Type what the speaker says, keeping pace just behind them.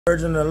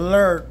Urgent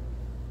alert.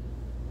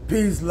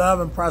 Peace,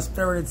 love, and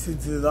prosperity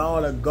to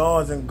all the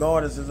gods and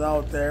goddesses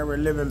out there, every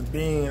living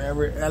being,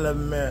 every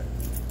element,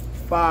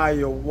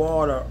 fire,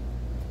 water,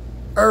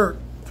 earth,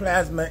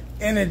 plasma,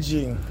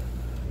 energy,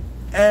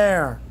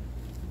 air.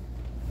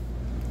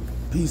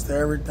 Peace to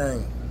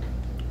everything.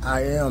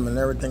 I am, and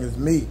everything is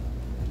me.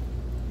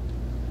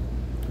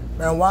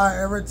 Man, why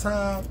every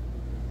time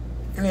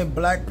any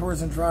black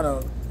person try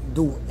to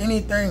do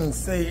anything,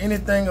 say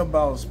anything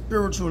about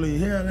spiritually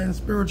healing,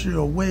 spiritually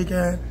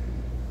awakening,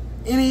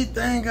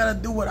 anything got to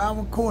do with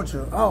our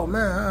culture? Oh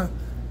man,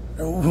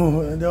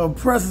 the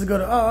oppressors go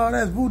to, oh,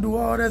 that's voodoo,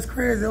 oh, that's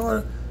crazy,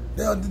 oh,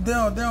 they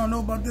don't know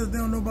about this, they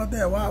don't know about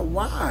that.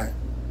 Why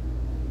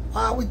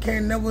we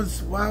can't never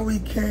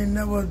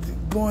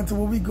go into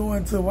what we go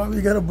into? Why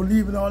we gotta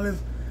believe in all this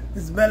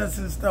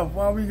medicine stuff?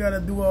 Why we gotta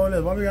do all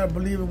this? Why we gotta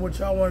believe in what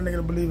y'all want a nigga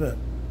to believe in?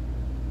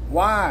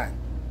 Why?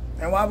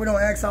 And why we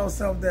don't ask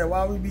ourselves that?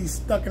 Why we be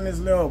stuck in this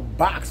little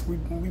box? We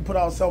put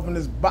ourselves in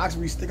this box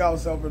we stick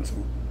ourselves into.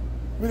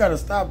 We gotta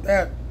stop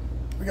that.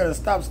 We gotta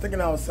stop sticking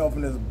ourselves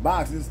in this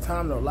box. It's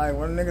time to, like,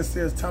 when a nigga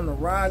says it's time to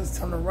rise, it's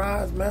time to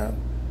rise, man.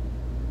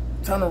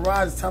 It's time to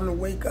rise, it's time to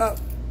wake up.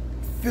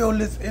 Feel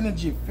this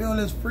energy, feel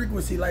this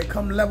frequency, like,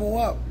 come level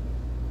up.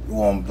 You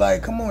want,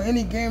 like, come on,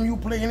 any game you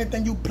play,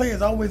 anything you play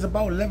is always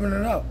about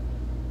leveling up.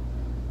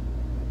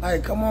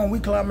 Like, come on, we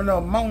climbing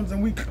up mountains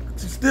and we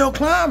still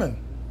climbing.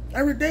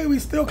 Every day we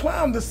still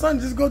climb. The sun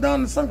just go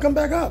down, the sun come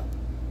back up.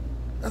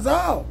 That's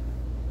all.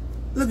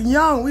 Look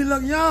young, we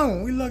look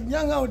young. We look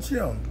young out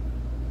here.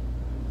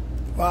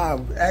 Why?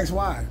 Ask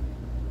why.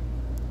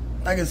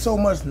 Like, it's so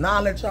much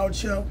knowledge out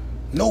here.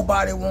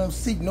 Nobody won't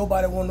seek,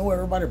 nobody won't know.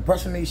 Everybody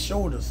brushing their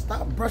shoulders.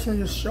 Stop brushing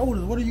your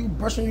shoulders. What are you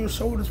brushing your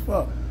shoulders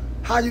for?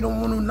 How you don't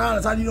want no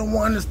knowledge? How you don't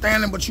want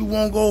understanding, but you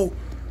won't go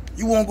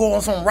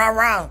on some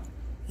rah-rah?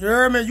 You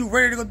heard me? You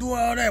ready to go do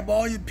all that, but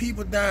all your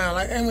people dying.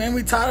 Like, ain't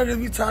we tired of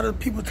this? We tired of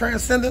people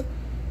transcending?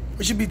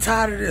 We should be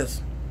tired of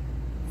this.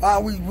 Why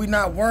we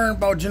not worrying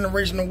about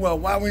generational wealth?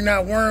 Why we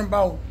not worrying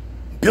about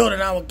building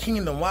our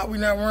kingdom? Why we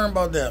not worrying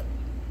about that?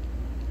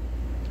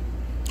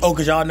 Oh,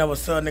 because y'all never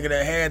saw a nigga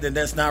that had that,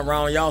 that's not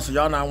around y'all, so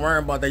y'all not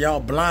worrying about that. Y'all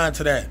blind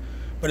to that.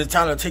 But it's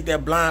time to take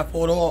that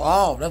blindfold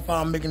off. That's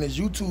why I'm making this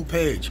YouTube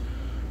page.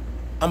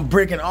 I'm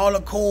breaking all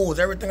the codes.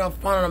 Everything I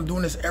find, I'm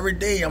doing this every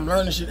day. I'm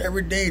learning shit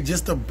every day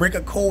just to break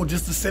a code,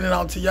 just to send it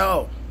out to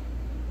y'all.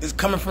 It's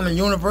coming from the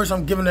universe.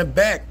 I'm giving it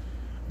back.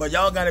 But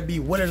y'all got to be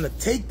willing to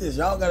take this.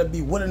 Y'all got to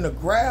be willing to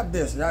grab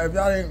this. If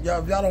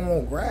y'all don't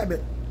want to grab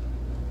it,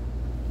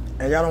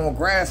 and y'all don't want to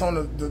grasp on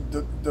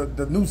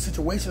the new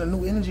situation, the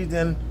new energy,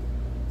 then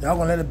y'all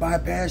going to let it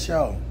bypass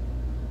y'all.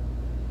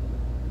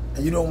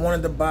 And you don't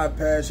want it to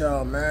bypass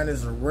y'all, man.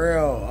 It's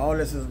real. All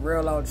this is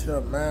real out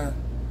here, man.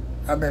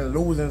 I've been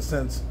losing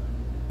since,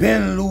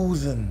 been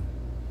losing.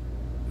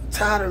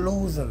 Tired of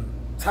losing.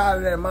 Tired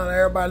of that, man.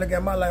 Everybody look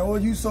at my life, oh,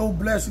 you so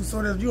blessed, you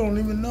so this. You don't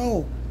even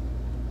know.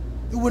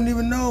 You wouldn't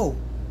even know.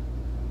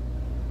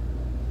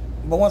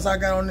 But once I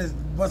got on this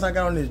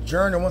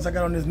journey, once I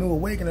got on this new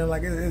awakening,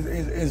 like,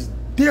 it's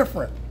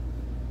different.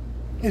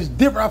 It's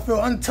different. I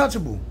feel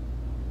untouchable.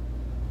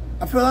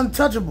 I feel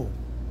untouchable.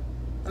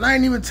 And I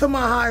ain't even to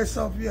my higher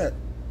self yet.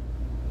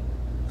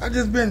 I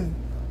just been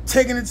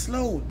taking it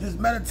slow, just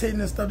meditating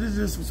and stuff. This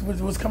is just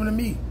what's coming to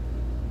me.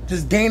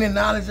 Just gaining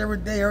knowledge every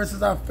day ever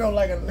since I felt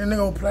like a nigga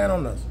gonna plan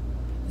on us.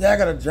 Yeah, I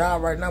got a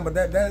job right now, but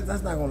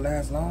that's not gonna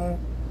last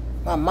long.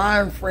 My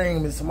mind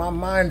frame is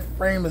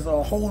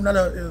a whole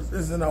nother,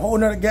 is in a whole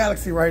nother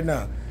galaxy right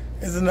now.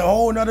 It's in a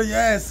whole nother,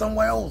 it's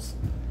somewhere else.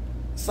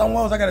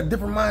 Somewhere else. I got a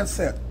different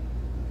mindset.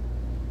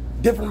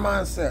 Different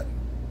mindset.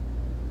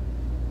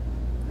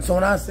 So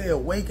when I say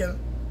awaken,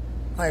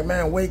 like,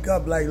 man, wake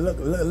up, like,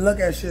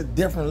 look at shit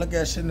different. Look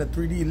at shit in the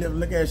 3D.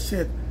 Look at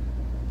shit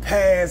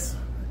past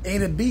A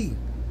to B.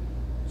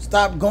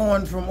 Stop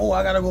going from, oh,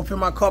 I gotta go fill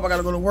my cup, I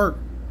gotta go to work.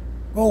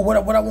 Oh, what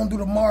I want to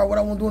do tomorrow, what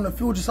I want to do in the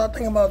future. Start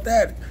thinking about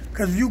that.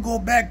 Because if you go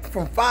back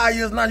from 5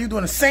 years now, you're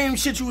doing the same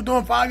shit you were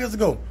doing 5 years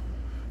ago.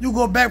 You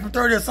go back from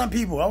 30 years, some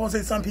people. I won't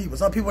say some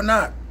people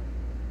not.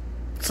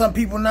 Some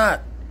people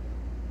not.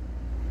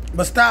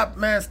 But stop,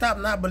 man, stop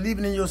not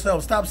believing in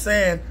yourself. Stop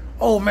saying,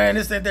 oh, man,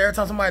 this and that. Every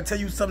time somebody tell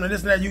you something,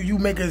 this and that, you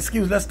make an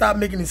excuse. Let's stop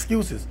making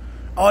excuses.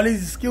 All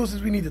these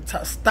excuses, we need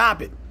to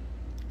stop it.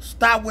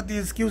 Stop with the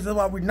excuses. That's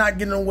why we're not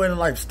getting nowhere in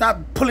life. Stop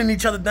pulling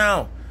each other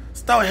down.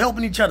 Start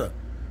helping each other.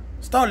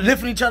 Start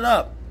lifting each other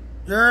up.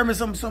 You heard me?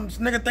 Some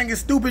nigga think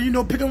it's stupid,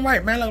 pick him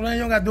right, man. Like, man, you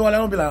don't gotta do all that.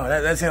 Don't be like, oh,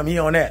 that's him, he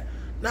on that.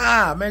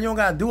 Nah, man, you don't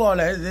gotta do all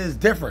that. It's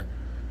different.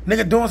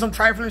 Nigga doing some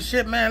trifling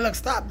shit, man. Look,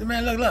 stop,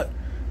 man. Look.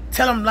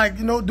 Tell him, like,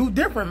 do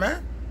different,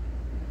 man.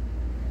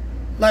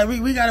 Like,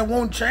 we gotta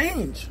want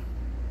change.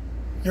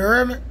 You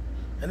heard me?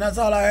 And that's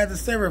all I had to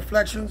say.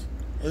 Reflections.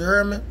 You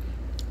heard me?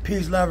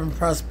 Peace, love, and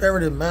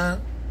prosperity,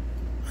 man.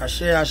 I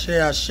share.